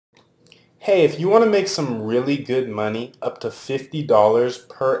Hey, if you want to make some really good money, up to $50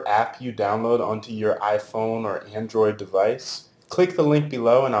 per app you download onto your iPhone or Android device, click the link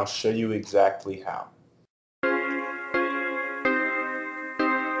below and I'll show you exactly how.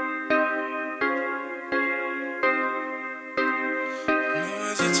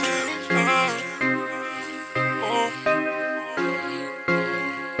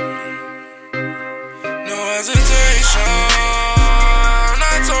 No hesitation.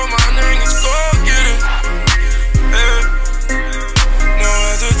 I told my niggas go get it. Yeah. No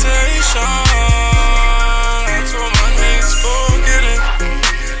hesitation. I told my niggas go get it.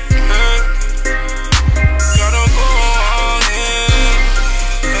 Yeah. Gotta go all in.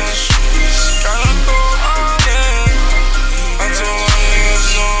 Yeah. Gotta go all in. I told my niggas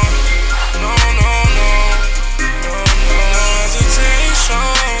no, no, no, no, no, no, no hesitation.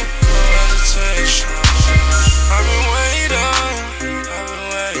 No hesitation. I've been waiting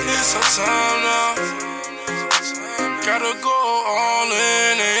some time now. Gotta go all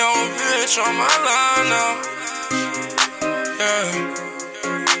in and your bitch on my line now. Yeah,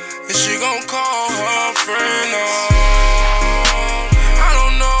 and she gon' call her friend now. I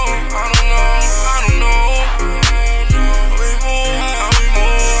don't know, I don't know, I don't know. How we move, how we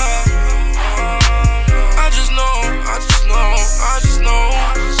move. I just know, I just know, I just know.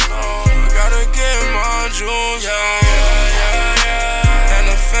 I gotta get my juice, yeah.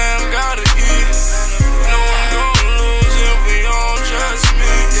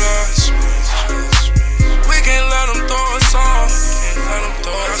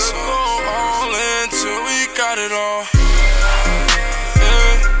 Got it all.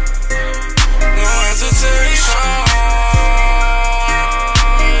 Yeah. No hesitation.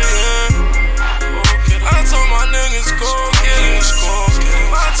 Yeah. I told my niggas go get it.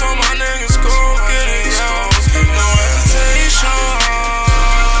 I told my niggas go get it. Yeah. No hesitation.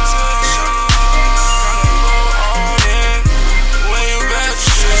 Gotta go all in. When you bet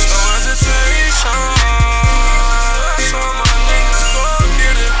shit, no hesitation. I told my niggas go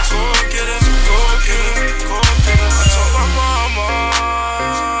get it. Go get it. Go get it.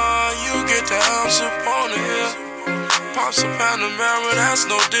 Pops a Panamera, that's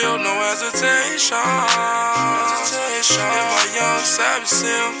no deal, no hesitation. And my young savage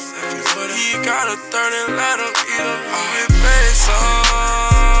sim, he got a 30, let him eat him, you get paid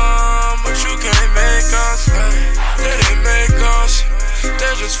some. But you can't make us, they didn't make us,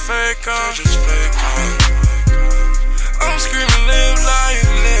 they just fake us. I'm screaming, live life,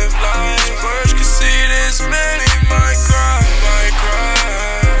 live life. Birds can see this man, he might cry,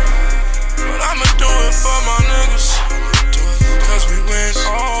 but I'ma do it for my niggas. Cause we went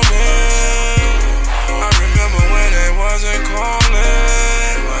all in. I remember when they wasn't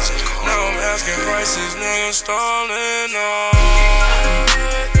calling. Now I'm asking prices, niggas stalling. No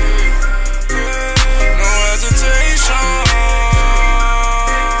hesitation.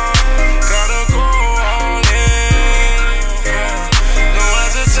 Gotta go all in. No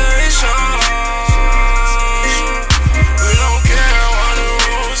hesitation. We don't care what the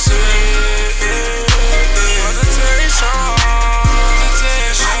rules say. No hesitation.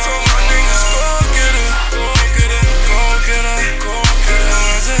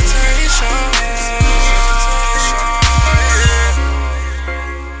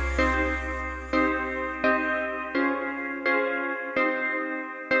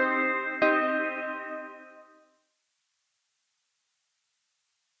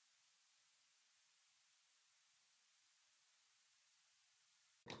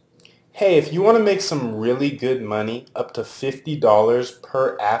 Hey, if you want to make some really good money, up to $50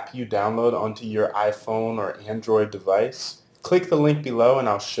 per app you download onto your iPhone or Android device, click the link below and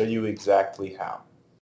I'll show you exactly how.